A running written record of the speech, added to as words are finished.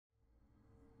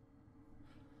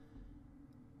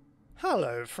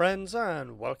Hello friends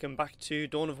and welcome back to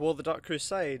Dawn of War: The Dark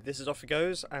Crusade. This is Off It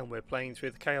Goes and we're playing through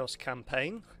the Chaos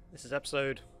campaign. This is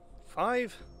episode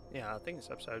 5? Yeah, I think it's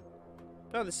episode...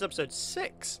 No, this is episode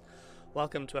 6!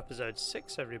 Welcome to episode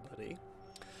 6 everybody.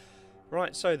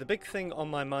 Right, so the big thing on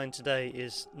my mind today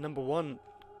is number 1,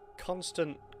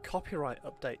 constant copyright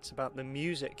updates about the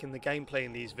music and the gameplay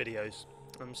in these videos.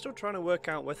 I'm still trying to work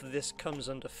out whether this comes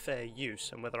under fair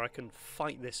use and whether I can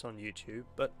fight this on YouTube,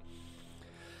 but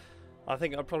I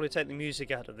think I'll probably take the music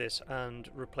out of this and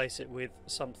replace it with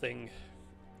something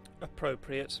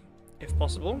appropriate, if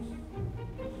possible.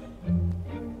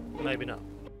 Maybe not.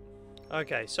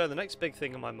 Okay, so the next big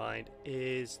thing on my mind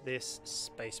is this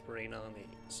Space Marine army.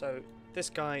 So this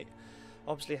guy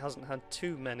obviously hasn't had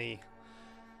too many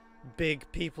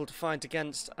big people to fight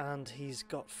against, and he's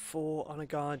got 4 honor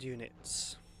guard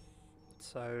units.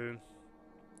 So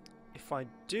if I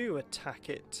do attack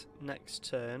it next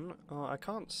turn, oh, I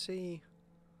can't see.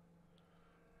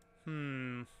 I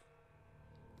mean,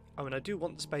 I do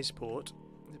want the spaceport,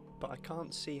 but I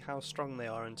can't see how strong they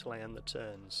are until I end the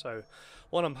turn. So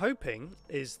what I'm hoping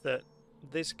is that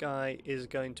this guy is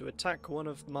going to attack one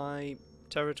of my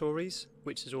territories,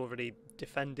 which is already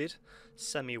defended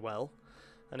semi-well.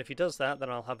 And if he does that, then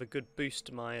I'll have a good boost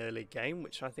to my early game,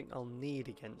 which I think I'll need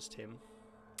against him.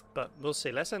 But we'll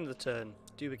see. Let's end the turn.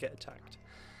 Do we get attacked?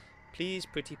 Please,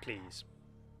 pretty please.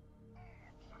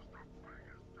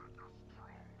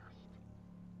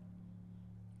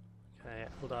 Okay,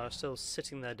 Eldar are still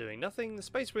sitting there doing nothing. The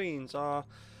Space Marines are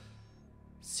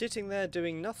sitting there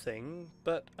doing nothing,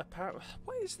 but apparently...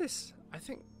 What is this? I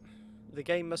think the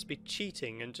game must be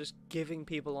cheating and just giving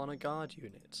people honor guard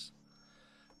units.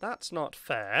 That's not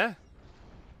fair.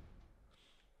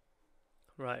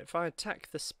 Right, if I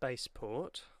attack the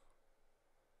spaceport...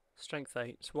 Strength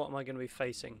 8, so what am I going to be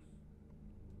facing?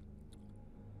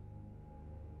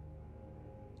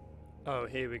 Oh,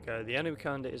 here we go. The enemy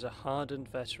commander is a hardened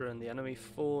veteran. The enemy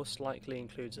force likely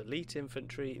includes elite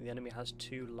infantry. The enemy has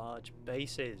 2 large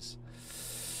bases.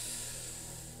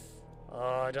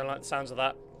 Oh, I don't like the sounds of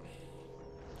that.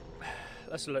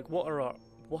 Let's look. What are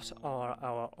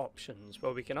our options?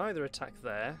 Well, we can either attack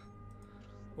there,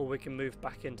 or we can move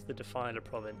back into the Defiler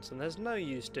province, and there's no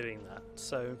use doing that,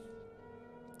 so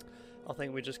I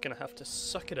think we're just going to have to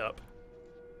suck it up.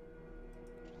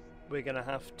 We're going to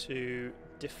have to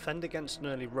defend against an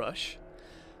early rush,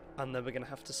 and then we're going to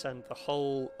have to send the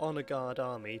whole Honor Guard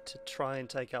army to try and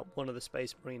take out one of the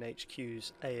Space Marine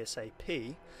HQs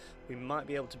ASAP. We might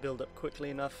be able to build up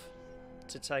quickly enough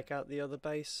to take out the other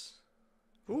base.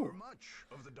 Ooh. For much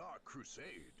of the Dark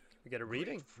Crusade, We get a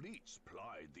reading. great fleets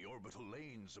plied the orbital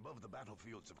lanes above the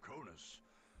battlefields of Cronus,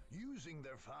 using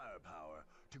their firepower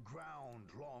to ground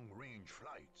long-range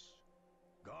flights.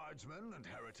 Guardsmen and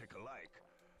heretic alike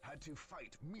had to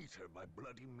fight meter by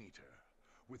bloody meter,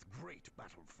 with great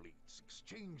battle fleets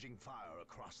exchanging fire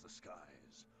across the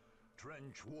skies.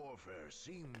 Trench warfare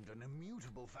seemed an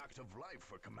immutable fact of life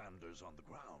for commanders on the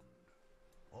ground.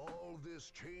 All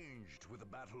this changed with the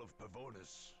Battle of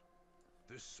Pavonis.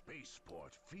 This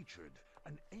spaceport featured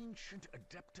an ancient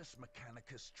Adeptus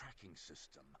Mechanicus tracking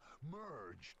system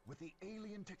merged with the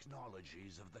alien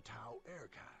technologies of the Tau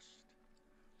Aircast.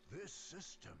 This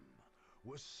system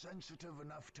was sensitive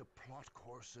enough to plot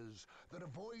courses that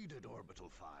avoided orbital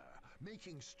fire,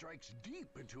 making strikes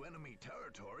deep into enemy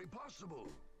territory possible.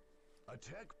 A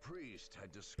tech priest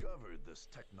had discovered this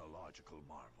technological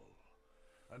marvel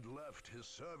and left his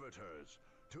servitors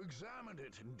to examine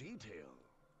it in detail.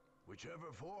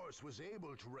 Whichever force was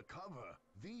able to recover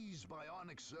these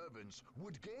bionic servants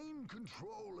would gain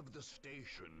control of the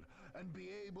station and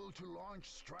be able to launch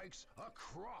strikes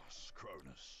across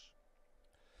Cronus.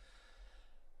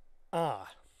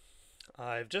 Ah,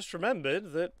 I've just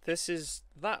remembered that this is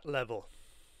that level.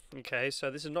 Okay, so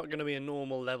this is not going to be a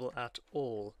normal level at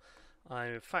all.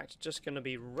 I'm in fact just going to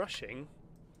be rushing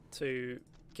to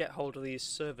get hold of these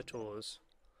servitors.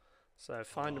 So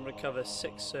find and recover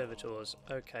 6 servitors.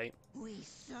 Okay. We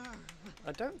serve.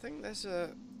 I don't think there's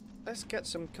a... Let's get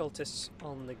some cultists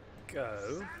on the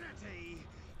go.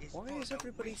 Why is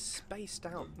everybody spaced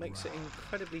out? Makes it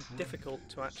incredibly difficult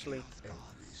to actually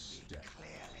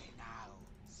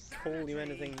call you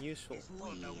anything useful.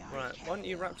 Right, why don't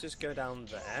you raptors go down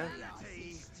there?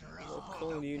 We'll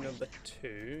call you number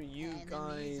 2. You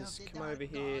guys come over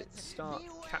here, start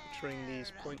capturing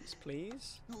these points,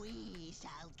 please. We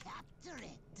shall capture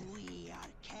it. We are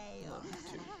chaos.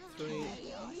 1, 2, 3.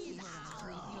 We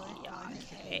are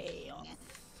chaos.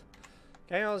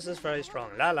 Chaos is very strong.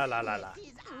 La la la la la.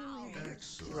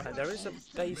 Excellent. Right, there is a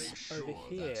base over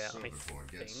here, I Servitor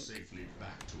get think. safely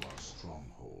back to our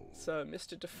stronghold. So,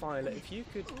 Mr. Defiler, if you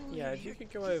could, if you could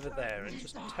go over there and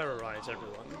just terrorize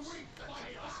everyone.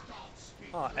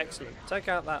 Ah, excellent. Take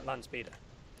out that land speeder.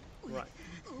 Right,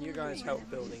 you guys help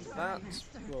building that.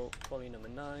 Well, volley number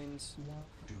 9s.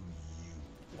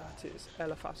 That is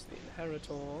Eliphas the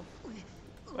Inheritor. Oh,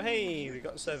 hey, we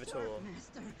got a servitor.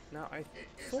 Now, I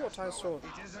thought I saw...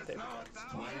 There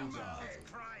we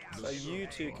go. So you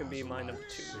two can be my number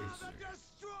 2s.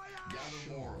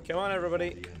 Come on,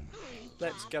 everybody.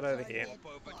 Let's get over here.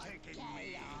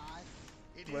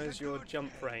 Where's your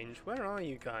jump range? Where are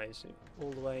you guys? All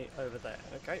the way over there.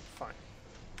 Okay, fine.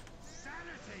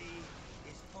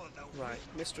 Right,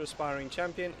 Mr. Aspiring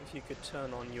Champion, if you could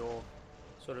turn on your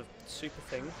sort of super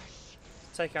thing.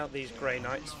 Take out these Grey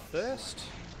Knights first.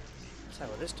 Tell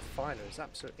you what, this Defiler is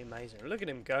absolutely amazing. Look at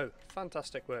him go.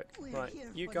 Fantastic work. Right,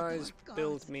 you guys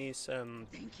build me some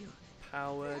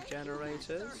power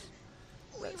generators.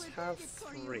 Let's have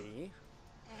 3.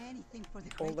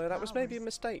 Although that was maybe a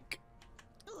mistake.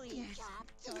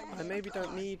 I maybe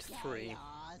don't need 3.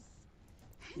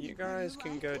 You guys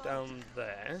can go down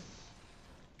there.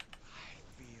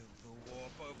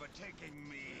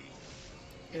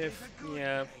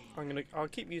 I'll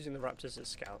keep using the raptors as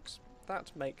scouts.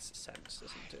 That makes sense,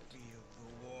 doesn't it?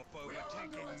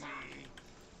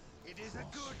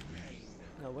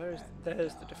 Now,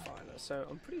 there's the Defiler. So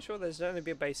I'm pretty sure there's going to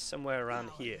be a base somewhere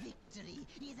around here.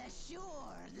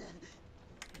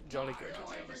 Jolly good.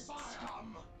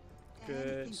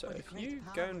 Good. So if you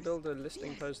go and build a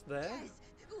listening post there,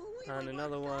 and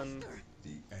another one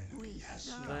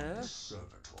there.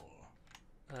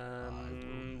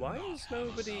 Why is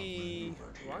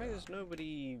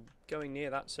nobody going near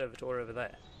that servitor over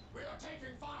there?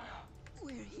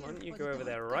 Why don't you go over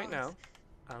there right now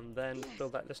and then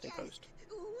build that listening post?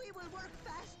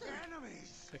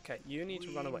 Okay, you need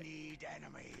to run away.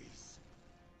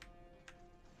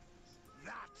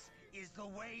 That is the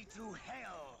way to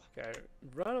hell. Okay,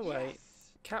 run away,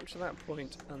 capture that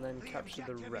point, and then capture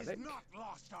the relic.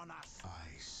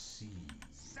 I see.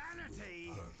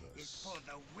 Sanity is for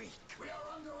the weak. We are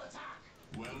under attack.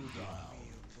 Well done.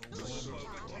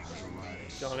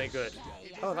 Jolly good.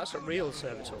 Oh, that's a real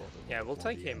servitor. Yeah, we'll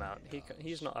take him out.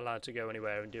 He's not allowed to go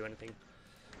anywhere and do anything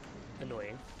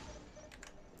annoying.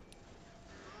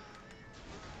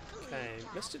 Okay,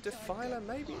 Mr. Defiler,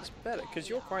 maybe it's better, because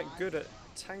you're quite good at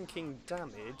tanking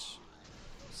damage.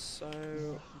 So,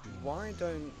 why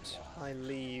don't I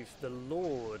leave the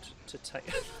Lord to take...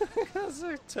 That's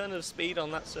a ton of speed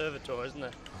on that servitor, isn't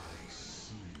it?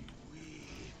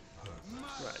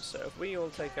 Right, so if we all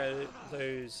take out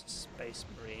those Space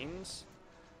Marines,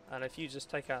 and if you just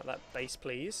take out that base,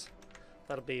 please,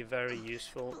 that'll be very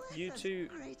useful. You two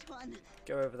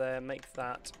go over there, make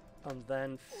that, and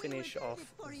then finish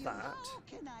off that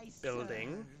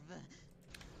building.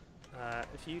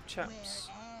 If you chaps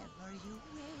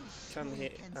come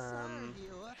here,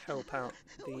 help out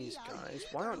these guys.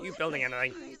 Why aren't you building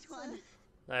anything?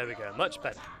 There we go, much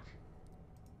better.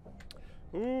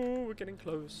 Ooh, we're getting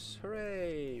close.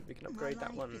 Hooray! We can upgrade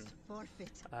that one.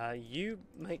 You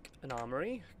make an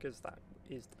armory, because that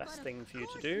is the best thing for you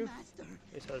to do.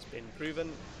 It has been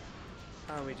proven.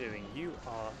 How are we doing? You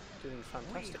are doing a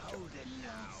fantastic job.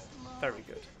 Very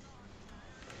good.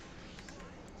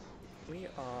 We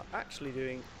are actually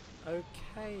doing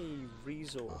okay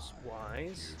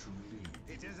resource-wise.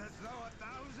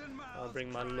 I'll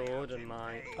bring my lord and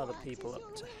my other people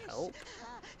up to help.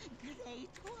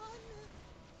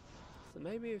 So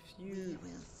maybe if you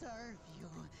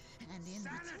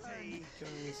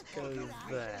guys go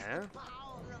there,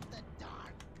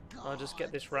 I'll just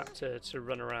get this raptor to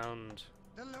run around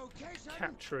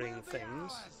capturing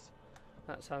things.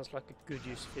 That sounds like a good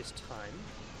use of his time.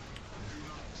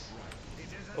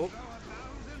 Oh,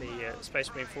 the Space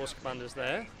Marine Force Commander's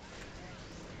there.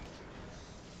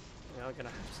 We are going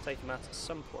to have to take them out at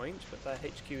some point, but their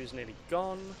HQ is nearly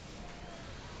gone.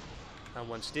 And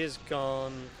once it is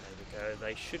gone, there we go,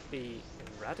 they should be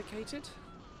eradicated.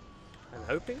 I'm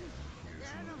hoping.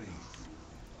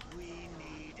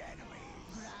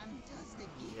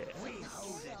 Yeah.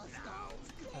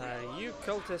 You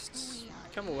cultists,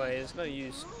 come away. There's no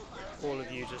use all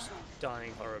of you just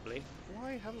dying horribly.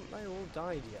 Why haven't they all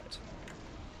died yet?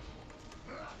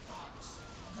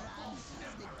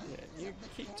 Yeah, you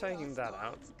keep taking that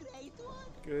out.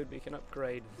 Good, we can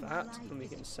upgrade that, and we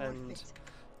can send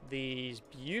these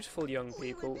beautiful young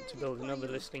people to build another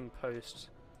listening post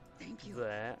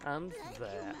there, and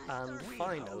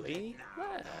finally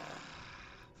there.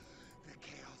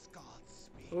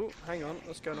 Oh, hang on,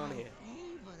 what's going on here?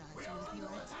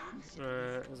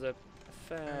 There's a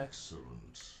fair...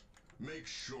 Excellent. Make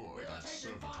sure that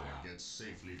servitor gets get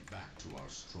safely back to our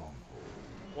stronghold.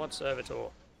 What servitor?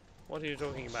 What are you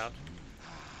talking about?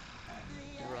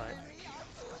 Right.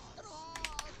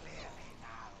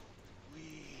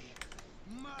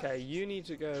 Okay, you need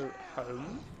to go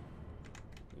home.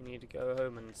 You need to go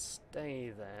home and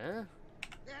stay there.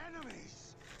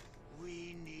 Enemies!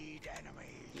 We need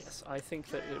enemies! Yes, I think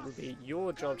that it would be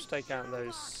your job to take out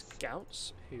those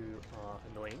scouts who are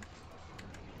annoying.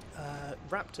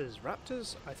 Raptors.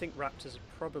 Raptors? I think raptors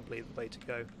are probably the way to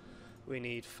go. We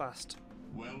need fast,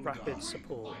 Well rapid done.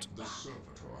 support. The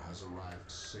servitor has arrived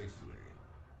safely.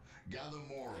 Gather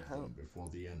more of them before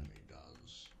the enemy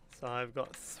does. So I've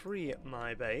got 3 at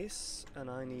my base, and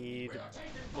I need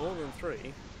more than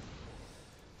 3.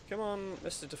 Come on,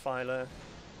 Mr. Defiler.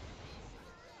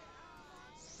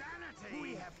 Sanity!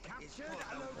 We have captured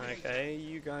Okay,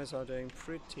 you guys are doing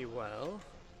pretty well.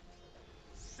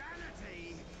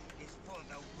 Sanity is for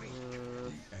the weak.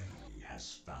 The enemy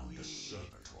has found a servitor.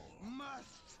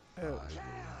 Must Oh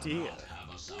dear.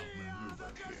 Have us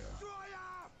outmaneuvered here.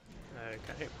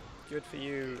 Okay, good for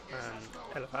you,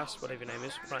 Eliphas, whatever your name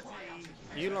is. Right,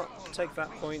 you lot take that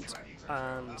point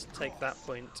and take that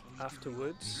point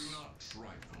afterwards.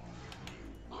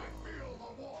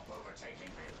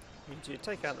 You need to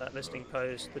take out that listening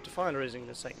post. The Defiler isn't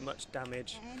going to take much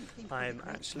damage. I'm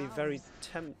actually very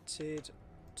tempted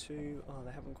to... Oh,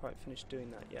 they haven't quite finished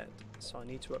doing that yet, so I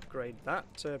need to upgrade that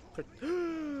to...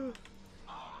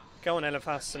 Go on,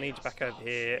 Eliphas, I need you back over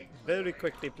here. Very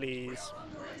quickly, please.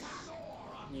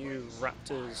 You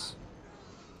raptors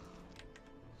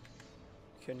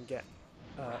can get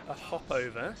a hop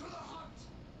over.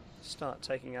 Start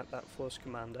taking out that force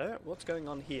commander. What's going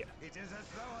on here? It is as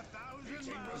though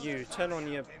 1,000 miles You turn on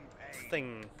your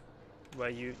thing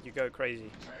where you go crazy.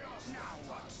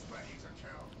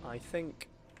 I think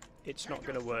it's not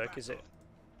going to work, is it?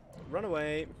 Run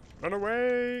away! Run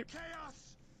away!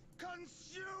 Chaos!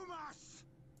 Consume us!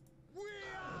 We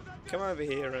are the Come over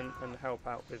here and help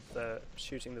out with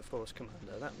shooting the force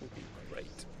commander. That would be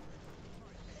great.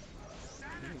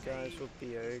 You guys will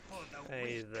be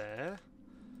okay there.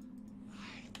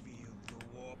 I feel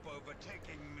the warp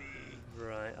overtaking me.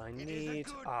 Right, I It is a need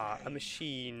good a day.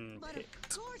 machine But pit.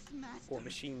 of course, Master. Or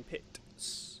machine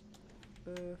pits.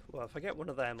 Well, if I get one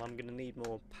of them, I'm going to need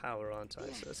more power, aren't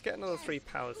I? So let's get another 3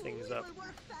 power things We up. will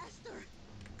work faster.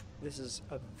 This is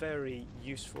a very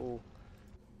useful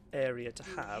area to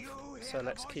have, You hear so the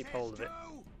let's keep voices hold of it.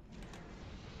 too?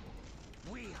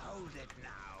 We hold it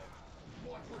now.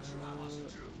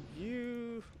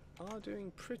 You are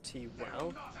doing pretty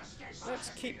well. Let's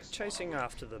keep chasing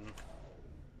after them.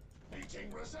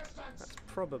 That's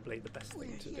probably the best We're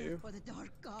thing to here do. for the dark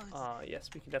gods. Ah, yes,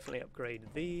 we can definitely upgrade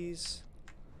these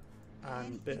and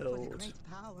Anything for the build great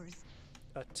powers.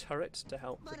 a turret to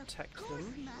help But protect of course,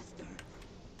 them. Master.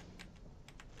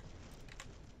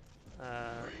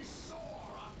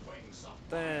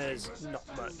 There's not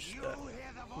much that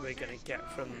we're going to get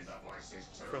from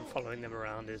following them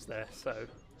around, is there? So,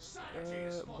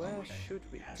 where should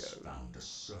we Has go? found a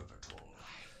servitor.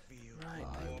 Right,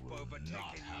 I they will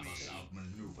not have us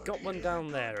outmaneuvered. got one here.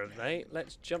 down there, have they?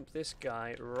 Let's jump this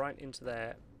guy right into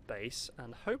their base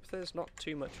and hope there's not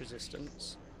too much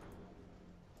resistance.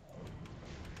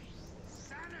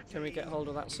 Can we get hold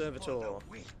of that servitor?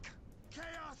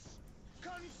 Chaos!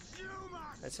 Consume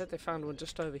us! They said they found one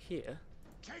just over here.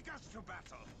 Take us to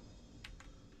battle!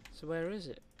 So where is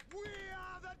it? We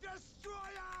are the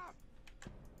destroyer!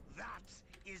 That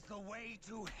is the way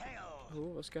to hell!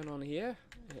 Oh, what's going on here?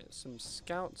 Some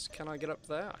scouts. Can I get up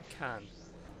there? I can.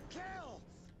 Kill!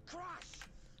 Crush!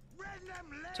 Rend them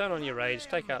limb Turn on your from rage.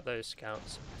 limb! Take out those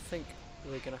scouts. I think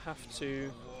we're going to have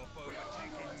to... Warp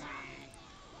overtaking me.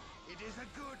 It is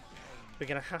a good pain. We're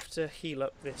going to have to heal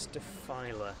up this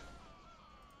Defiler.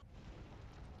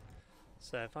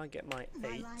 So if I get my My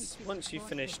 8s, life is once you've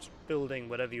forfeit. finished building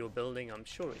whatever you're building, I'm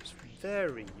sure it's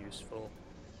very useful.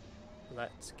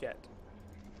 Let's get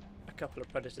a couple of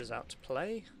predators out to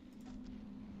play.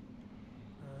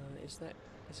 Is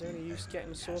there any use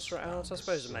getting Sorcerer out? I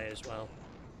suppose I may as well.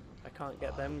 I can't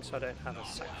get them because I don't have a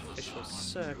sacrificial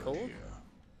circle.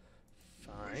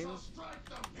 Fine.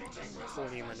 Call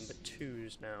you my number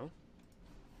 2s now.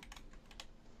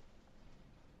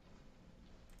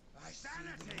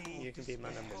 Sanity You can be my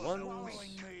is number for the 1s.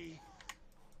 weak.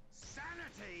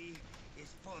 Sanity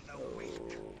is for the weak.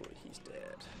 Oh, he's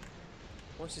dead.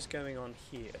 What is going on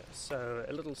here? So,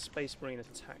 a little Space Marine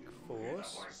attack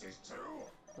force.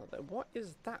 What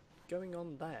is that going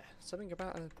on there? Something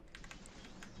about a...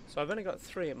 So I've only got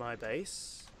 3 at my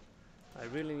base. I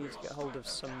really need to get hold of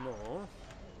some more.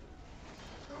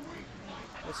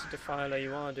 Mr. Defiler,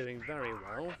 you are doing very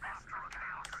well.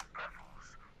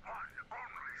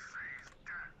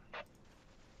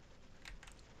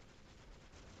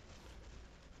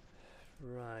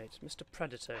 Right, Mr.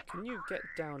 Predator, can you get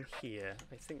down here?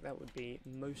 I think that would be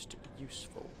most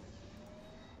useful.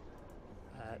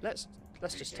 Let's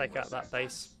just take out that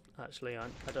base. Actually, I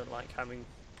don't like having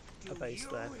a base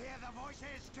there. Do you hear the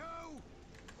voices too?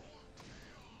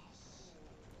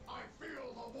 I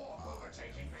feel the warp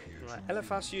overtaking me. Right,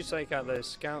 Eliphas, you take out those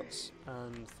scouts,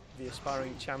 and the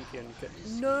aspiring champion can...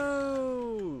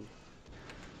 No!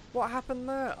 What happened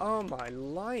there? Oh my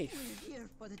life! We're here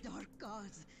for the dark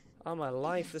gods. Oh my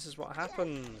life, this is what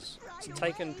happens. It's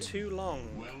taken too long.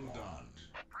 Well done.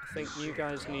 I think you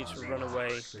guys need to run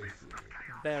away Safely.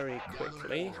 very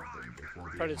quickly. Gather more of them before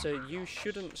the Predator, you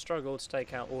shouldn't struggle to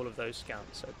take out all of those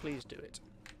scouts, so please do it.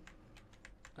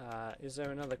 Is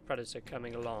there another Predator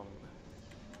coming along?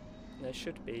 There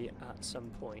should be at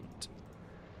some point.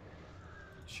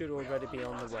 Should already be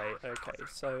on the way. Okay,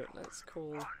 so let's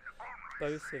call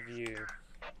both of you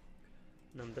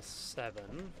number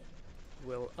 7.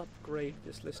 We'll upgrade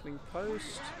this listening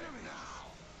post.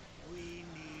 We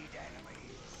need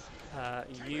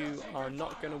enemies. You are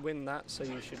not going to win that, so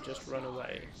you should just run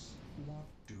away. What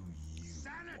do you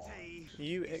Sanity.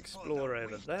 You explore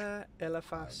over there.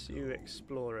 Eliphas, you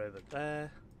explore over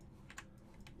there.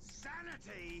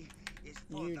 Sanity is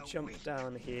for You the jump weak.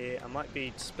 down here. I might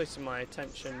be splitting my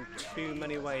attention too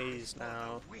many ways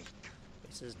now.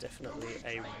 This is definitely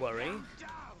a worry.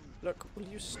 Look, will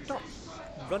you stop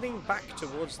running back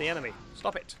towards the enemy?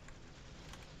 Stop it!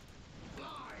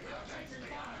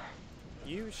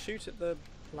 You shoot at the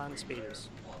land speeders.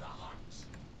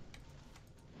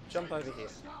 Jump over here.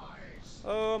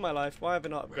 Oh my life, why have I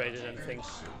not upgraded anything?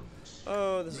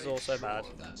 Oh, this is all so bad.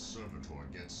 that servitor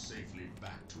gets safely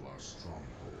back to our stronghold?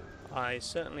 I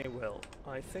certainly will.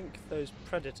 I think those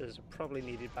predators are probably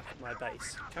needed back at my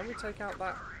base. Can we take out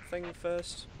that thing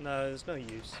first? No, there's no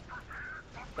use.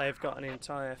 They've got an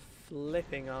entire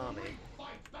flipping army.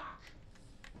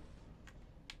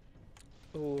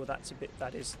 Oh, that's a bit.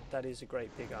 That is a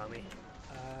great big army.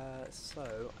 So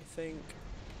I think,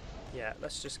 yeah,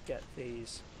 let's just get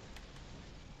these.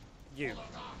 You,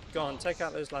 go on, take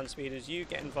out those land speeders. You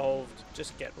get involved.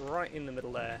 Just get right in the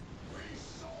middle there.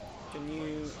 Can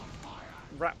you,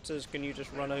 raptors? Can you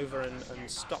just run over and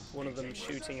stop one of them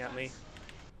shooting at me?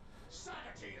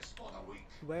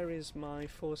 Where is my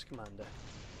force commander?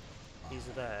 He's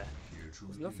there.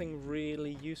 There's nothing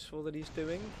really useful that he's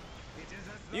doing.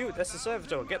 You, that's the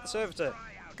servitor. Get the servitor.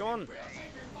 Go on.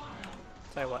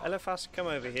 Tell you what, Eliphas, come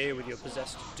over here with your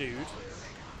possessed dude.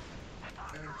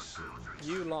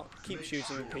 You lot keep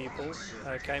shooting people.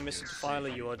 Okay, Mr. Defiler,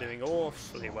 you are doing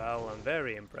awfully well. I'm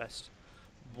very impressed.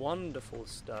 Wonderful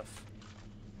stuff.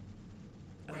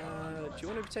 Do you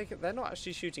want to take it? They're not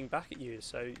actually shooting back at you,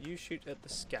 so you shoot at the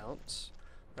scouts.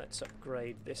 Let's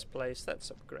upgrade this place. Let's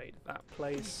upgrade that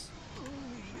place.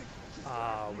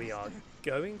 We are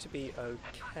going to be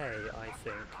okay, I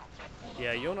think.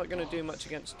 Yeah, you're not going to do much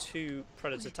against 2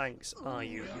 predator tanks, are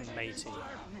you, matey?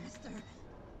 Master.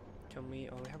 Can we?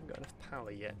 Oh, we haven't got enough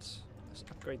power yet. Let's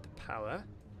upgrade the power.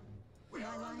 My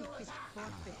life is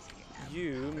forfeit.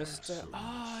 You, Mr.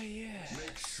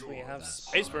 Yes. We have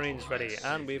Space Marines ready,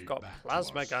 and we've got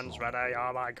plasma guns ready.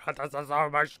 Oh my god, this is so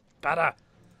much better.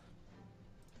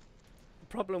 The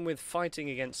problem with fighting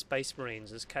against Space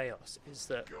Marines as Chaos is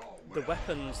that the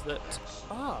weapons that...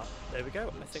 there we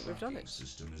go. I think we've done it. The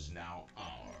system is now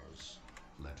ours.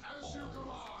 Let all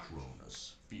of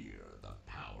Cronus fear the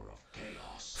power of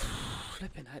chaos.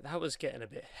 Flipping heck, that was getting a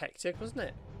bit hectic, wasn't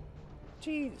it?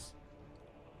 Jeez.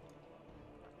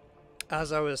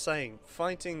 As I was saying,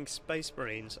 fighting Space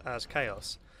Marines as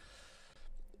Chaos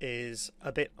is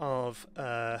a bit of,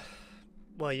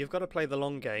 well, you've got to play the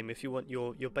long game if you want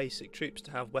your basic troops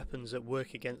to have weapons that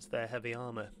work against their heavy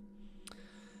armour.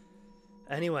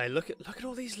 Anyway, look at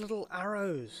all these little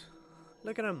arrows.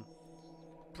 Look at them.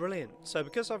 Brilliant. So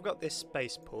because I've got this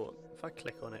spaceport, if I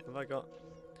click on it,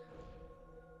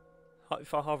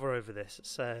 if I hover over this, it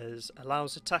says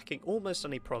allows attacking almost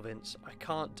any province. I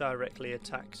can't directly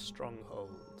attack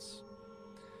strongholds.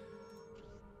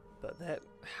 But that,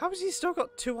 how has he still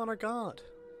got 2 on a guard?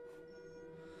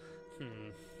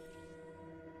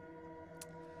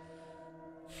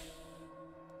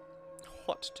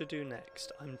 What to do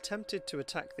next? I'm tempted to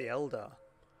attack the Eldar,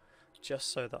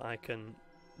 just so that I can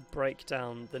break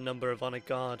down the number of on a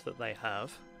guard that they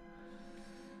have.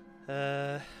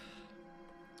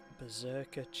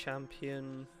 Berserker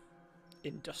Champion,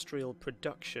 Industrial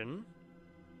Production.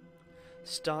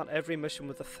 Start every mission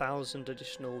with 1,000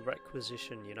 additional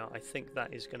requisition. You know, I think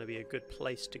that is going to be a good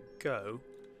place to go.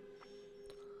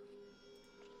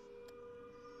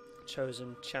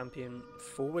 Chosen Champion,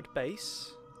 Forward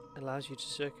Base. allows you to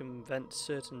circumvent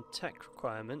certain tech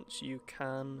requirements. You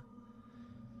can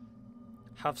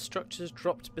have structures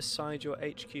dropped beside your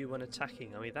HQ when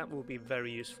attacking. I mean, that will be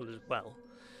very useful as well.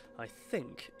 I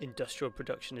think industrial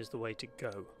production is the way to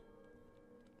go.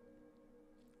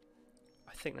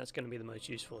 I think that's going to be the most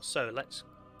useful. So let's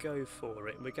go for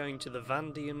it. We're going to the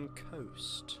Vandean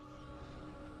Coast.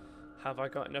 Have I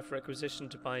got enough requisition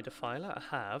to buy a Defiler? I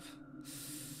have.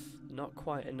 Not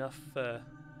quite enough for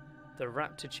the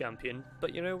Raptor champion,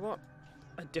 but you know what?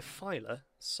 A Defiler,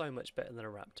 so much better than a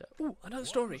Raptor. Ooh, another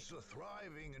story! Once a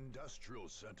thriving industrial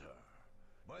center.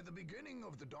 By the beginning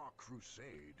of the Dark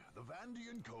Crusade, the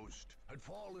Vandean Coast had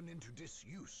fallen into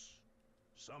disuse.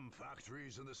 Some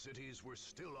factories in the cities were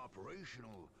still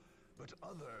operational, but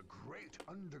other great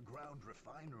underground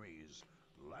refineries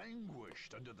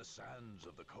languished under the sands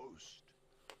of the coast,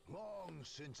 long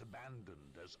since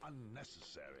abandoned as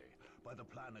unnecessary by the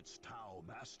planet's Tau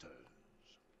masters.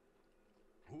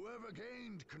 Whoever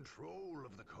gained control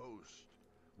of the coast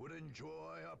would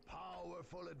enjoy a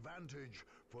powerful advantage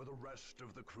for the rest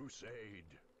of the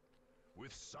Crusade.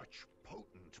 With such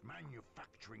potent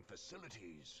manufacturing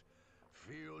facilities,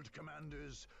 field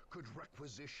commanders could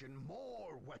requisition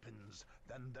more weapons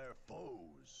than their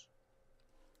foes.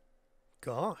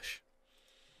 Gosh.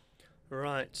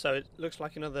 Right, so it looks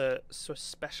like another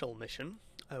special mission.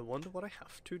 I wonder what I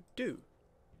have to do.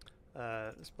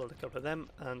 Let's build a couple of them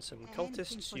and some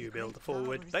cultists. You build a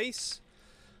forward base.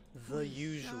 The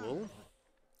usual.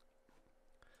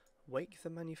 Wake the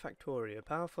Manufactoria.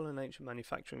 Powerful and ancient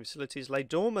manufacturing facilities lay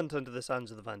dormant under the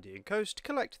sands of the Vandean Coast.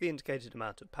 Collect the indicated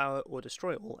amount of power or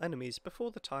destroy all enemies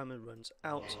before the timer runs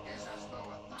out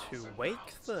to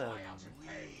wake them.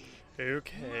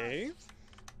 Okay.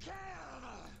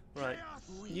 Right,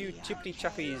 you chippity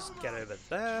chappies get over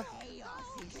there.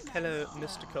 Hello,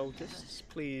 Mr. Cultists.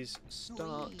 Please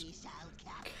start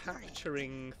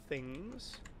capturing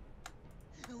things.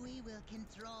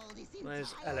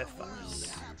 Where's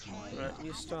Eliphas? Right,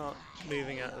 you start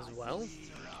moving out as well.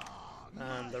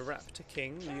 And the Raptor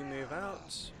King, you move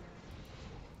out.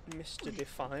 Mr.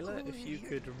 Defiler, if you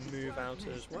could move out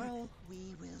as well.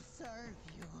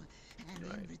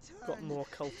 Right, got more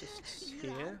cultists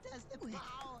here.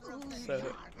 So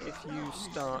if you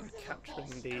start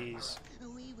capturing these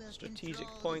strategic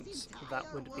points, that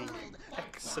would be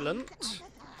excellent.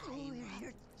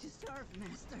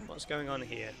 What's going on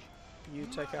here? You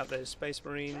take out those Space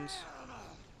Marines.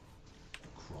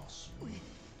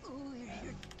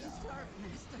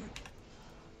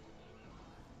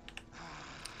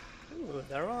 Ooh,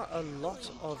 there are a lot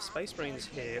of Space Marines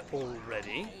here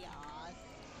already.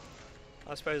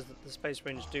 I suppose that the Space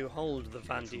Marines do hold the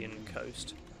Vandean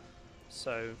Coast,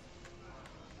 so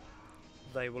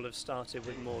they will have started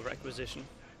with more requisition.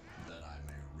 That I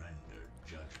may render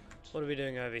judgment. What are we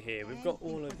doing over here? We've got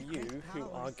all of you who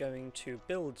are going to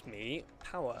build me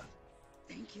power.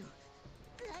 Thank you,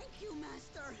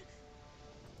 Master.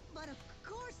 But of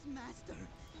course, Master.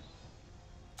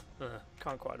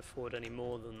 Can't quite afford any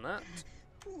more than that.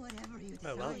 Whatever you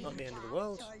Oh well, not the end of the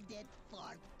world.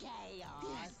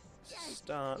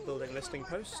 Start building listing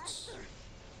posts.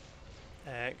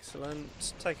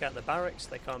 Excellent. Take out the barracks,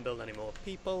 they can't build any more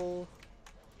people.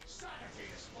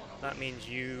 That means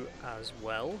you as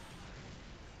well.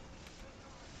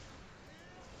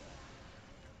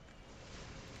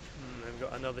 We've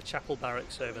got another chapel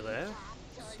barracks over there.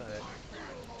 So,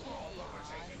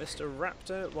 Mr.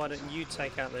 Raptor, why don't you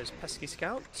take out those pesky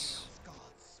scouts?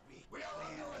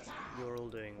 You're all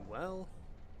doing well.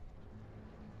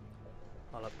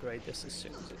 I'll upgrade this as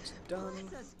soon as it's done.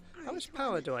 How much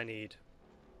power do I need?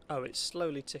 Oh, it's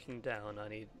slowly ticking down. I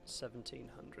need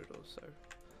 1700 or so.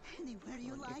 You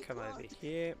come over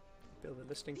here, build a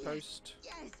listing post.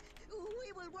 Yes,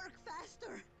 we will work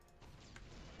faster.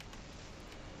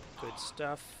 Good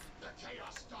stuff. The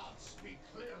Chaos Gods speak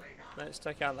clearly now. Let's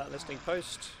take out that listing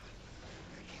post.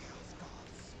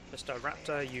 Mr.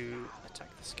 Raptor, you attack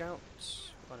the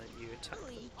scouts. Why don't you attack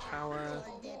the power?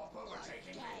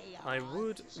 I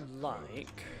would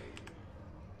like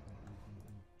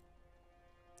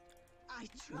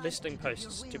listing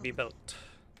posts to be built.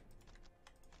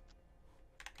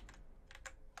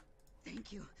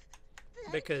 Thank you.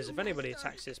 Because if anybody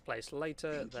attacks this place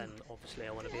later, then obviously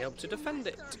I want to be able to defend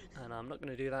it. And I'm not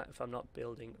going to do that if I'm not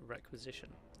building requisition.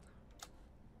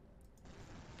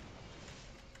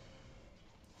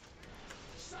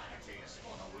 Sanity is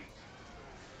for the weak.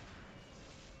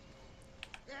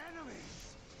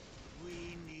 Enemies!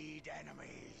 We need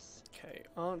enemies. Okay,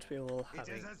 aren't we all It is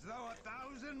having as though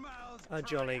 1,000 miles a cry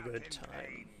jolly out good in time?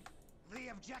 pain. The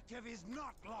objective is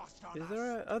not lost on Is us.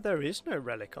 there a... Oh, there is no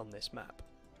relic on this map.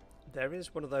 there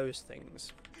is one of those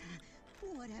things.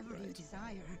 Whatever you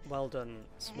desire. Well done,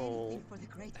 small Anything for the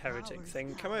great heretic powers.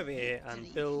 thing. Come over here and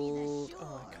Dream build... Oh, I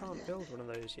assured. can't build one of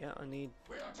those yet. I need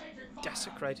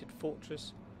Desecrated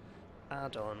Fortress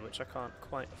add-on, which I can't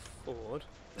quite afford.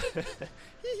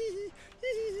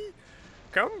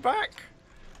 Come back!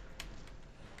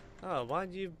 Oh,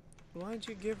 why'd you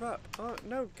give up? Oh,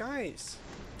 no, guys!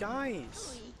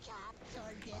 Guys! We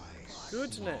captured it for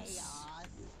Goodness! chaos.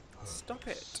 Stop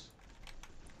it!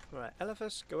 Right,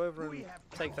 Eliphas, go over and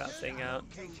take that thing out.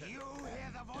 Can you hear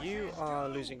the voice? You are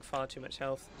losing far too much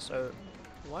health, so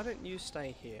why don't you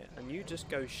stay here and you just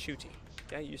go shooty?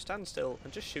 Okay, you stand still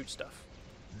and just shoot stuff.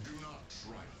 Do not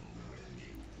trifle with me,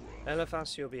 world.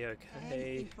 Eliphas, you'll be okay.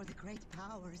 Anything for the great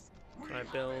powers. Can I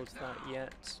build that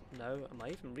yet? No. Am I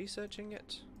even researching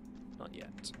it? Not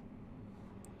yet.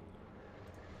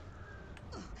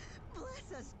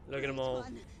 Bless us, Look at 'em great all.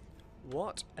 one.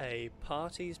 What a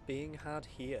party's being had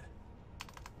here.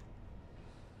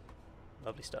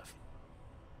 Lovely stuff.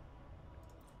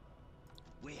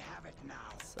 We have it now.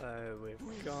 So we've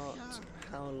We got are.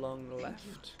 how long Thank you.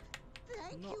 left?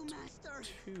 Thank Not you, Master.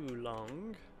 Too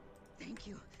long. Thank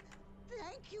you.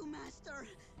 Thank you, Master.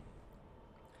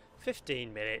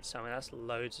 15 minutes. I mean, that's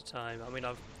loads of time. I mean,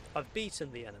 I've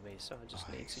beaten the enemy, so I just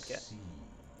need to get. Seethe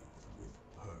with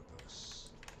purpose.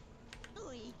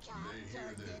 We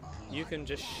captured it. You can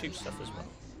just shoot stuff as well.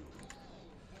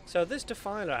 So this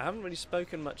Defiler, I haven't really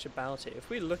spoken much about it. If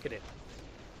we look at it,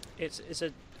 it's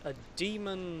a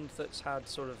demon that's had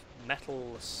sort of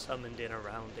metal summoned in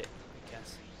around it, I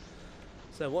guess.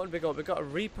 So what have we got? We've got a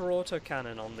Reaper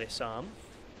autocannon on this arm.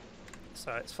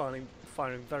 So it's firing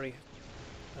very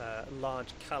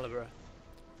large caliber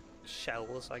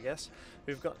shells, I guess.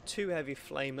 We've got 2 heavy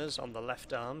flamers on the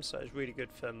left arm, so it's really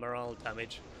good for morale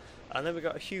damage. And then we've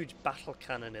got a huge battle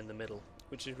cannon in the middle,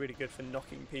 which is really good for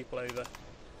knocking people over.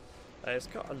 It's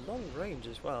got a long range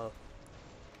as well.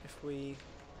 If we...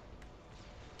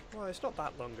 Well, it's not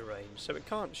that long a range, so it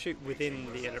can't shoot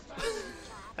within the inner...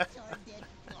 Captured it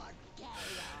for chaos.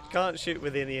 Can't shoot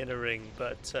within the inner ring,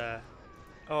 but...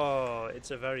 oh,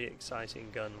 it's a very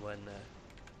exciting gun when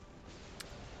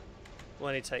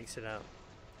he takes it out.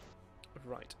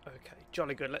 Right, okay,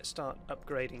 jolly good. Let's start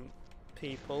upgrading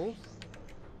people.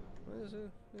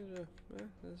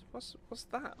 What's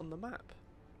that on the map?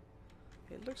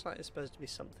 It looks like there's supposed to be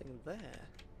something there.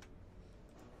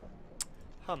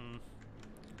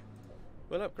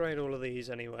 We'll upgrade all of these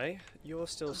anyway. You're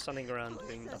still standing around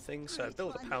doing nothing, so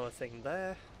build a power thing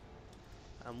there.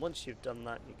 And once you've done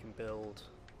that, you can build...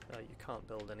 you can't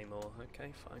build anymore.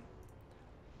 Okay, fine.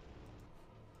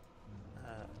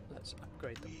 Let's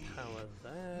upgrade the power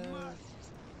there.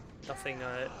 Nothing,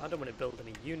 I don't want to build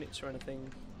any units or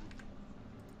anything.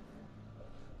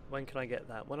 When can I get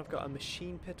that? When I've got a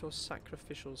machine pit or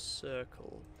sacrificial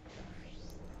circle.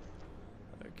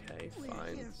 Okay,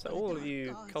 fine. So all of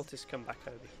you cultists come back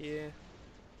over here.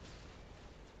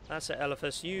 That's it,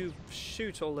 Eliphas. You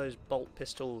shoot all those bolt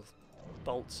pistol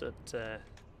bolts at the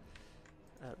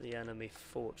enemy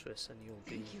fortress, and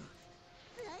Thank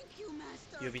you,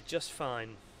 Master. you'll be just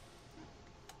fine.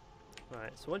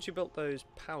 Right. So once you built those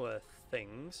power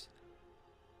things,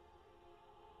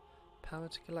 power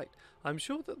to collect. I'm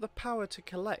sure that the power to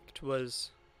collect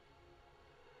was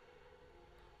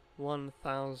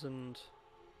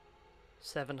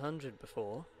 1,700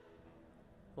 before.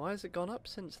 Why has it gone up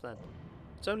since then?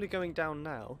 It's only going down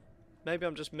now. Maybe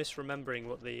I'm just misremembering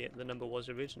what the number was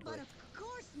originally. But of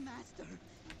course, Master.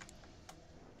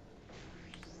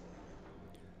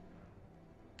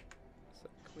 So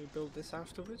can we build this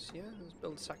afterwards? Yeah, let's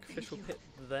build a sacrificial pit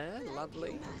there.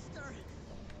 Lovely. Master.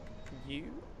 You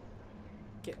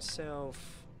get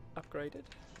yourself upgraded.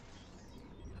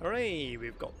 Hooray!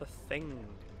 We've got the thing.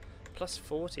 Plus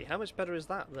 40. How much better is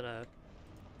that than a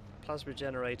plasma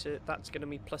generator? That's going to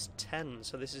be plus 10,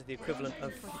 so this is the equivalent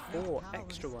of 4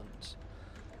 extra ones.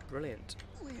 Brilliant.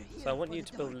 We're here So I want for you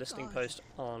the to build a dark listing cause. post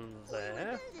on We will there.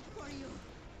 build it for you.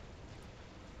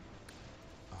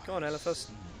 Go on,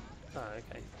 Eliphas. Oh,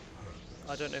 okay.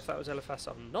 I don't know if that was Eliphas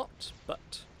or not,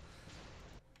 but...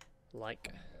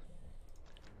 like...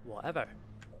 whatever.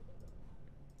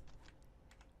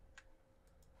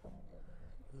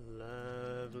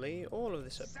 Lovely. All of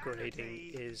this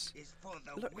upgrading is... for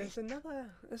the Look, weak.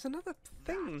 there's another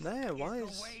thing there. Why the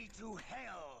is... way to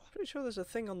hell. Pretty sure there's a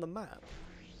thing on the map.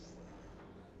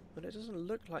 But it doesn't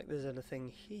look like there's anything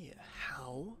here.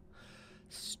 How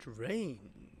strange.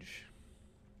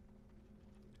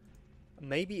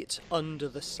 Maybe it's under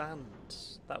the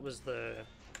sands. That was the...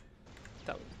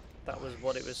 That was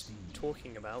what it was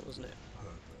talking about, wasn't it?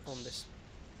 On this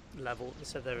level. They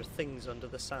said there are things under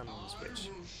the sands which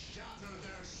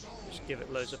give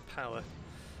it loads of power.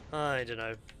 I don't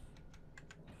know.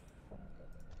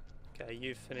 Okay,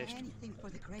 you've finished. Anything for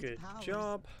the great Good powers.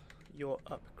 job. You're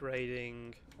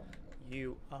upgrading.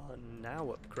 You are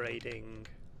now upgrading.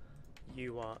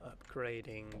 You are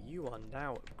upgrading. You are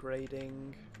now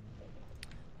upgrading.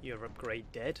 You're upgrade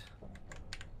dead.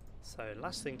 So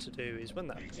last thing to do is when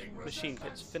that machine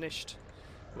pit's finished,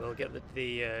 we'll get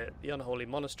the unholy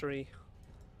monastery.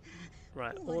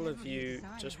 Right, all of you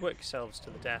just work yourselves to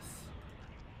the death.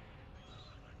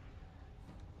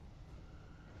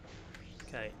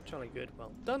 Okay, jolly good,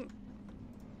 well done.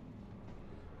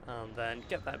 And then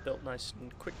get that built nice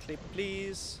and quickly,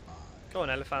 please. Go on,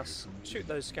 Eliphas, shoot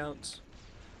those scouts.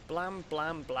 Blam,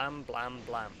 blam, blam, blam,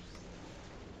 blam.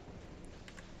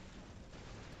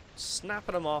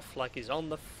 Snapping them off like he's on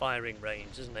the firing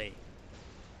range, isn't he?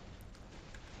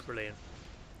 Brilliant.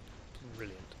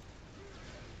 Brilliant.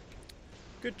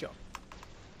 Good job.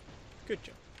 Good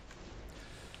job.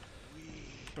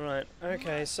 Right,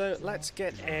 okay, so let's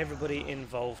get everybody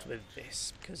involved with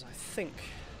this, because I think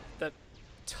that...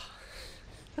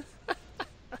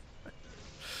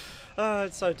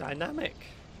 it's so dynamic.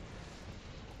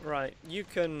 Right, you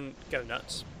can go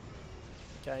nuts.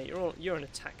 Okay, you're in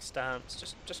attack stance.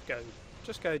 Just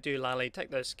go do lally.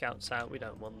 Take those scouts out. We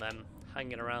don't want them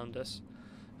hanging around us.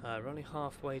 We're only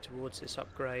halfway towards this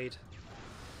upgrade.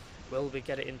 Will we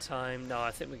get it in time? No,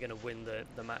 I think we're going to win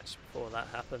the match before that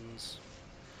happens.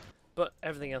 But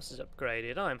everything else is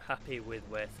upgraded. I'm happy with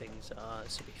where things are.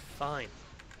 This will be fine.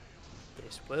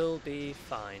 This will be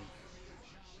fine.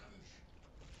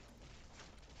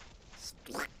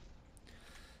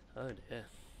 Oh dear.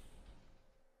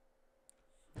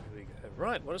 There we go.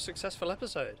 Right, what a successful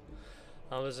episode.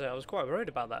 I was quite worried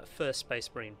about that first Space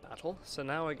Marine battle, so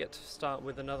now I get to start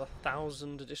with another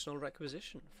 1,000 additional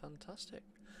requisition. Fantastic.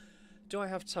 Do I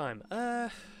have time?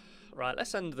 Right,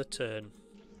 let's end the turn.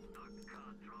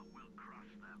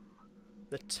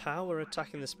 The tower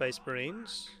attacking the Space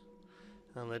Marines,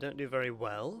 and they don't do very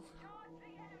well.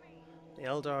 The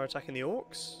Eldar are attacking the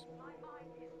Orcs.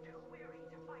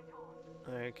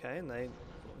 Okay, and they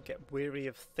get weary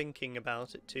of thinking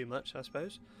about it too much, I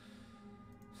suppose.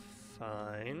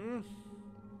 Fine.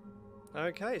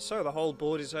 Okay, so the whole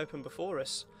board is open before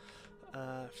us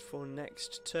for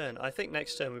next turn. I think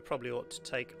next turn we probably ought to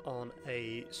take on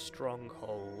a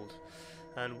stronghold.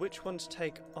 And which one to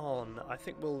take on? I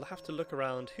think we'll have to look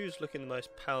around who's looking the most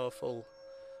powerful.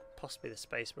 Possibly the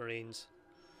Space Marines.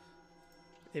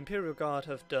 The Imperial Guard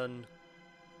have done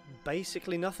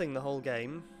basically nothing the whole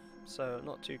game, so I'm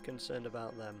not too concerned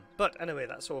about them. But anyway,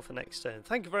 that's all for next turn.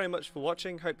 Thank you very much for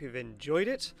watching. Hope you've enjoyed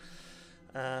it.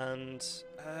 And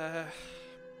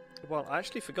well, I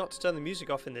actually forgot to turn the music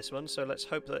off in this one, so let's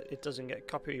hope that it doesn't get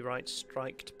copyright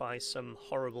striked by some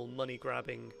horrible money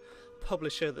grabbing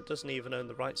publisher that doesn't even own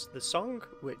the rights to the song,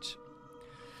 which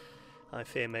I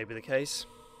fear may be the case.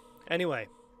 Anyway,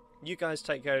 you guys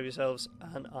take care of yourselves,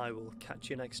 and I will catch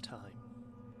you next time.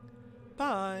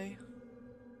 Bye!